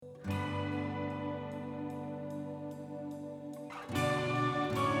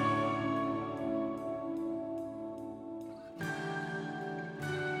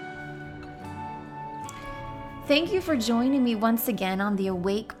Thank you for joining me once again on the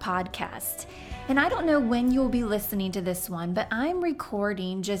Awake podcast. And I don't know when you'll be listening to this one, but I'm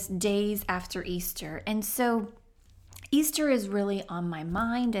recording just days after Easter. And so Easter is really on my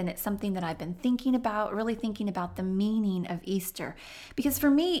mind, and it's something that I've been thinking about, really thinking about the meaning of Easter. Because for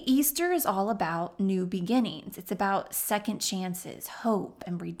me, Easter is all about new beginnings. It's about second chances, hope,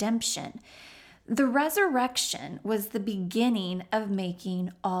 and redemption. The resurrection was the beginning of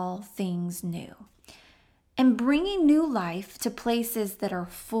making all things new and bringing new life to places that are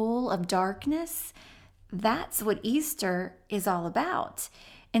full of darkness. That's what Easter is all about.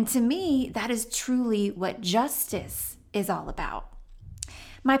 And to me, that is truly what justice is all about.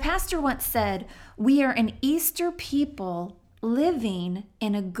 My pastor once said, "We are an Easter people living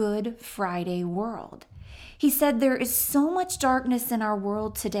in a Good Friday world." He said there is so much darkness in our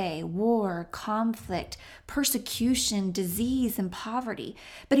world today: war, conflict, persecution, disease, and poverty.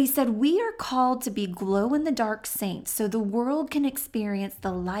 But he said we are called to be glow-in-the-dark saints so the world can experience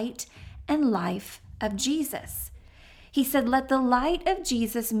the light and life of Jesus. He said, "Let the light of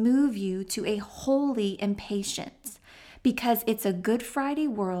Jesus move you to a holy impatience, because it's a Good Friday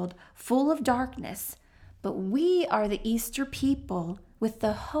world full of darkness, but we are the Easter people with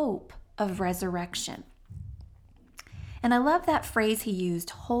the hope of resurrection." And I love that phrase he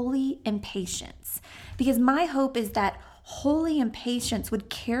used, holy impatience, because my hope is that holy impatience would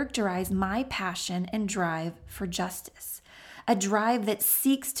characterize my passion and drive for justice, a drive that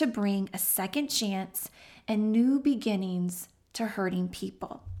seeks to bring a second chance and new beginnings to hurting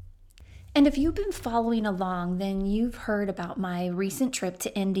people. And if you've been following along, then you've heard about my recent trip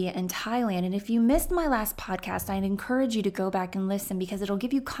to India and Thailand. And if you missed my last podcast, I'd encourage you to go back and listen because it'll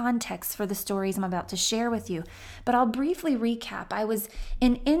give you context for the stories I'm about to share with you. But I'll briefly recap. I was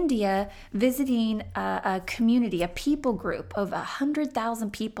in India visiting a community, a people group of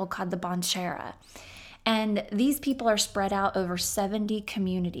 100,000 people called the Banchara. And these people are spread out over 70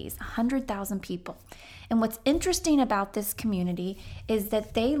 communities, 100,000 people. And what's interesting about this community is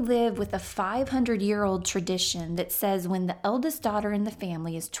that they live with a 500-year-old tradition that says when the eldest daughter in the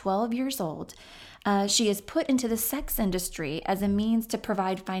family is 12 years old, she is put into the sex industry as a means to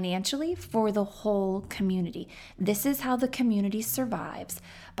provide financially for the whole community. This is how the community survives,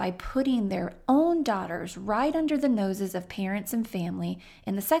 by putting their own daughters right under the noses of parents and family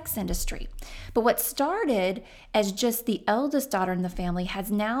in the sex industry. But what started as just the eldest daughter in the family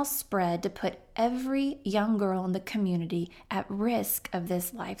has now spread to put every young girl in the community at risk of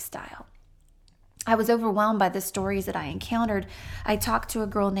this lifestyle. I was overwhelmed by the stories that I encountered. I talked to a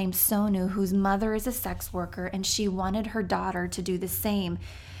girl named Sonu, whose mother is a sex worker, and she wanted her daughter to do the same.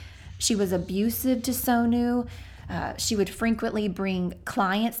 She was abusive to Sonu. She would frequently bring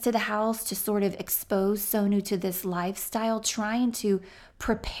clients to the house to sort of expose Sonu to this lifestyle, trying to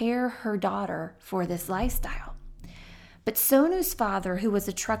prepare her daughter for this lifestyle. But Sonu's father, who was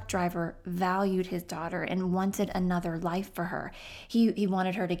a truck driver, valued his daughter and wanted another life for her. He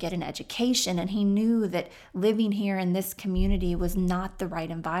wanted her to get an education, and he knew that living here in this community was not the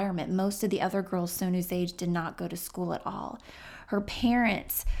right environment. Most of the other girls Sonu's age did not go to school at all. Her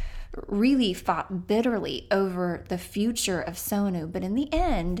parents really fought bitterly over the future of Sonu, but in the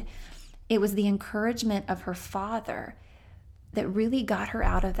end, it was the encouragement of her father that really got her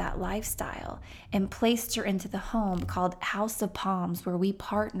out of that lifestyle and placed her into the home called House of Palms, where we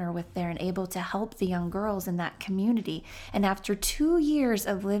partner with there and able to help the young girls in that community. And after 2 years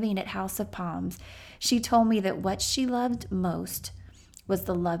of living at House of Palms, she told me that what she loved most was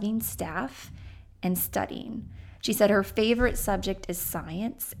the loving staff and studying. She said her favorite subject is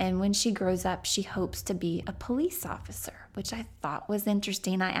science, and when she grows up, she hopes to be a police officer, which I thought was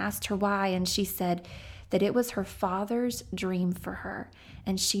interesting. I asked her why, and she said that it was her father's dream for her,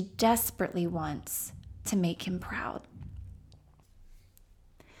 and she desperately wants to make him proud.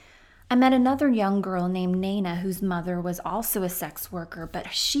 I met another young girl named Naina, whose mother was also a sex worker,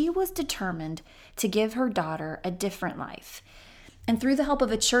 but she was determined to give her daughter a different life. And through the help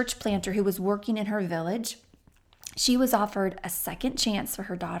of a church planter who was working in her village, she was offered a second chance for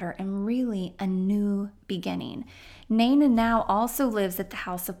her daughter and really a new beginning. Naina now also lives at the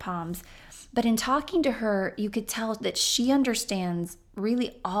House of Palms, but in talking to her, you could tell that she understands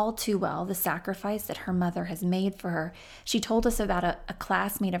really all too well the sacrifice that her mother has made for her. She told us about a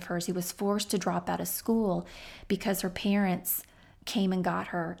classmate of hers who was forced to drop out of school because her parents came and got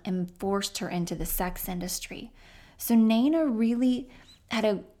her and forced her into the sex industry. So Naina really had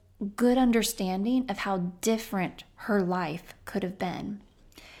a good understanding of how different her life could have been.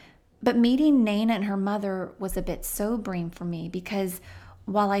 But meeting Naina and her mother was a bit sobering for me because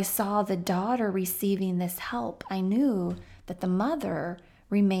while I saw the daughter receiving this help, I knew that the mother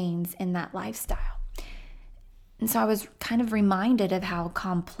remains in that lifestyle. And so I was kind of reminded of how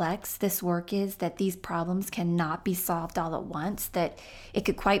complex this work is, that these problems cannot be solved all at once, that it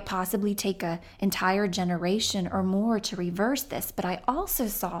could quite possibly take an entire generation or more to reverse this. But I also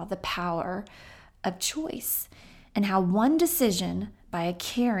saw the power of choice and how one decision by a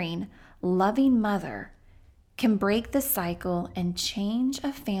caring, loving mother can break the cycle and change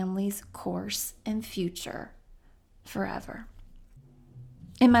a family's course and future forever.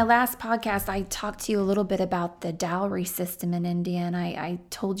 In my last podcast, I talked to you a little bit about the dowry system in India, and I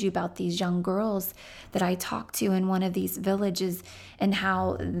told you about these young girls that I talked to in one of these villages and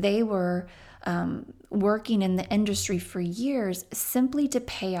how they were working in the industry for years simply to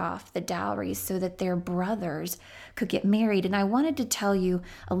pay off the dowries so that their brothers could get married. And I wanted to tell you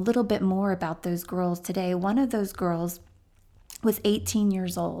a little bit more about those girls today. One of those girls was 18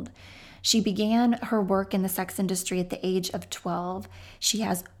 years old. She began her work in the sex industry at the age of 12. She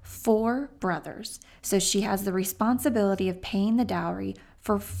has 4 brothers, so she has the responsibility of paying the dowry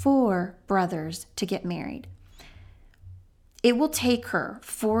for 4 brothers to get married. It will take her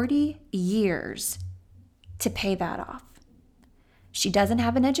 40 years to pay that off. She doesn't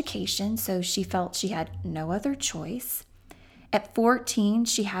have an education, so she felt she had no other choice. At 14,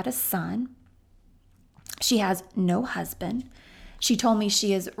 she had a son. She has no husband. She told me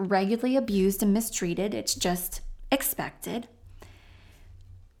she is regularly abused and mistreated. It's just expected.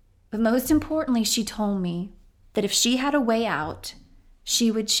 But most importantly, she told me that if she had a way out,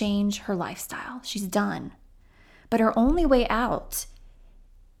 she would change her lifestyle. She's done. But her only way out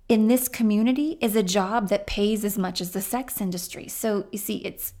in this community is a job that pays as much as the sex industry. So you see,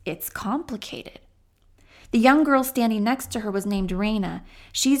 it's complicated. The young girl standing next to her was named Raina.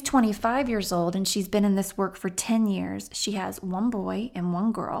 She's 25 years old and she's been in this work for 10 years. She has 1 boy and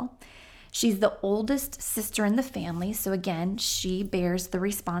 1 girl. She's the oldest sister in the family, so again, she bears the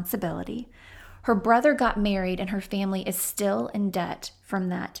responsibility. Her brother got married and her family is still in debt from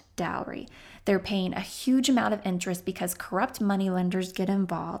that dowry. They're paying a huge amount of interest because corrupt moneylenders get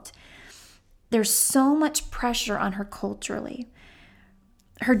involved. There's so much pressure on her culturally.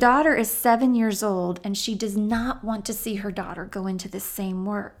 Her daughter is 7 years old and she does not want to see her daughter go into the same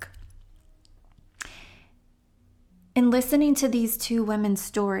work. In listening to these 2 women's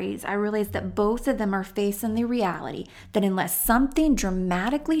stories, I realized that both of them are facing the reality that unless something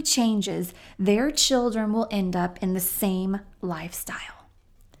dramatically changes, their children will end up in the same lifestyle.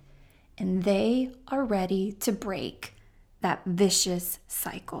 And they are ready to break that vicious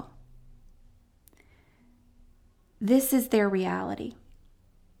cycle. This is their reality.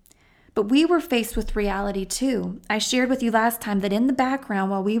 But we were faced with reality too. I shared with you last time that in the background,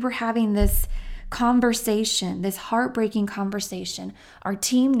 while we were having this conversation, this heartbreaking conversation, our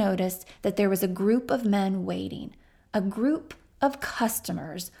team noticed that there was a group of men waiting, a group of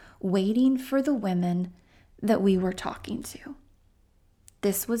customers waiting for the women that we were talking to.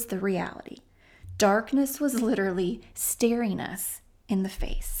 This was the reality. Darkness was literally staring us in the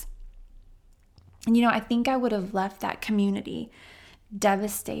face. And I think I would have left that community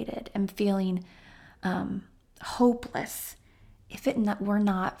devastated and feeling hopeless if it were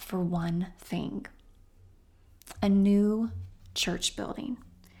not for one thing: a new church building.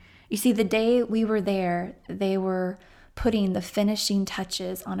 You see, the day we were there, they were putting the finishing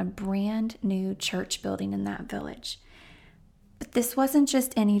touches on a brand new church building in that village. But this wasn't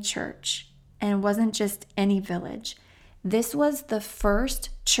just any church, and it wasn't just any village. This was the first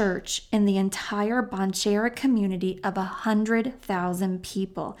church in the entire Banchera community of 100,000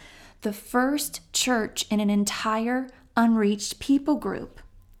 people. The first church in an entire unreached people group.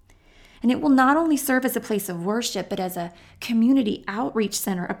 And it will not only serve as a place of worship, but as a community outreach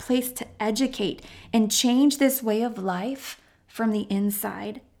center, a place to educate and change this way of life from the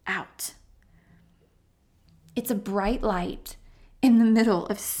inside out. It's a bright light in the middle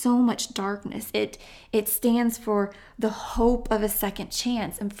of so much darkness. It stands for the hope of a second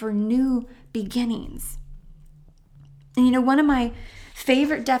chance and for new beginnings. And one of my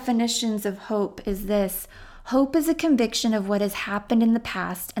favorite definitions of hope is this: hope is a conviction of what has happened in the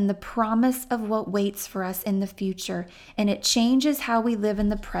past and the promise of what waits for us in the future. And it changes how we live in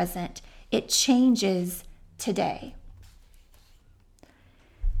the present. It changes today.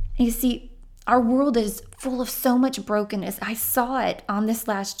 And you see, our world is full of so much brokenness. I saw it on this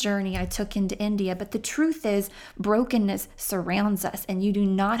last journey I took into India, but the truth is brokenness surrounds us and you do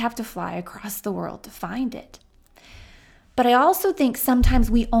not have to fly across the world to find it. But I also think sometimes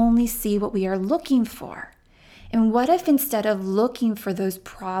we only see what we are looking for. And what if instead of looking for those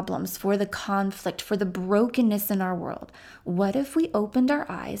problems, for the conflict, for the brokenness in our world, what if we opened our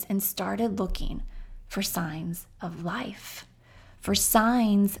eyes and started looking for signs of life? For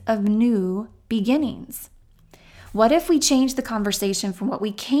signs of new beginnings. What if we change the conversation from what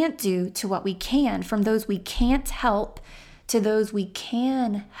we can't do to what we can, from those we can't help to those we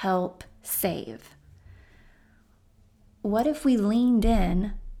can help save? What if we leaned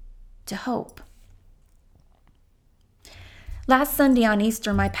in to hope? Last Sunday on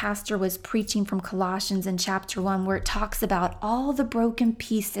Easter, my pastor was preaching from Colossians in chapter 1, where it talks about all the broken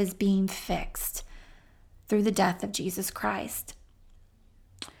pieces being fixed through the death of Jesus Christ.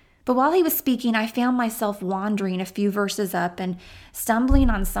 But while he was speaking, I found myself wandering a few verses up and stumbling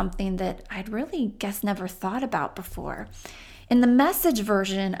on something that I'd really never thought about before. In the Message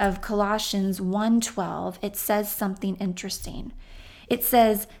version of Colossians 1:12, it says something interesting. It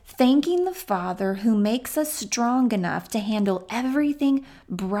says, thanking the Father who makes us strong enough to handle everything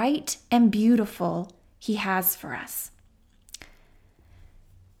bright and beautiful he has for us.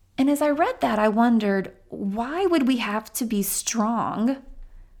 And as I read that, I wondered, why would we have to be strong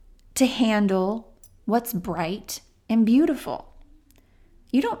to handle what's bright and beautiful?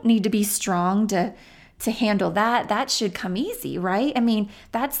 You don't need to be strong to handle that. That should come easy, right? I mean,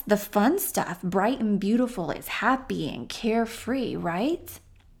 that's the fun stuff. Bright and beautiful is happy and carefree, right?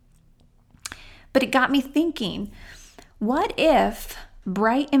 But it got me thinking, what if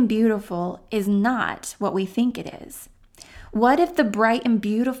bright and beautiful is not what we think it is? What if the bright and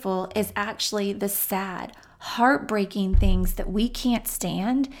beautiful is actually the sad, heartbreaking things that we can't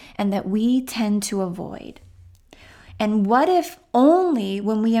stand and that we tend to avoid? And what if only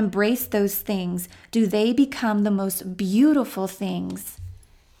when we embrace those things do they become the most beautiful things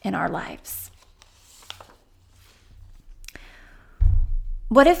in our lives?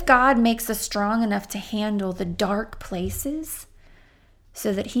 What if God makes us strong enough to handle the dark places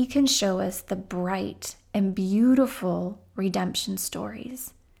so that he can show us the bright and beautiful redemption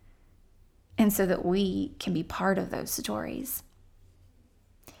stories, and so that we can be part of those stories?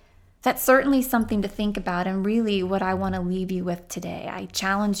 That's certainly something to think about, and really what I want to leave you with today. I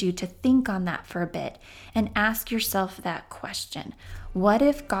challenge you to think on that for a bit and ask yourself that question. What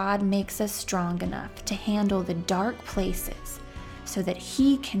if God makes us strong enough to handle the dark places so that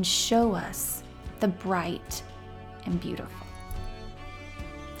he can show us the bright and beautiful?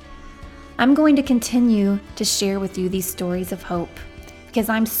 I'm going to continue to share with you these stories of hope because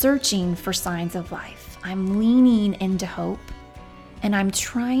I'm searching for signs of life. I'm leaning into hope. And I'm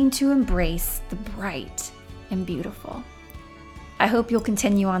trying to embrace the bright and beautiful. I hope you'll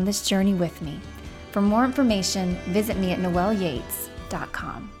continue on this journey with me. For more information, visit me at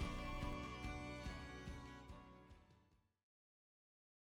noelleyates.com.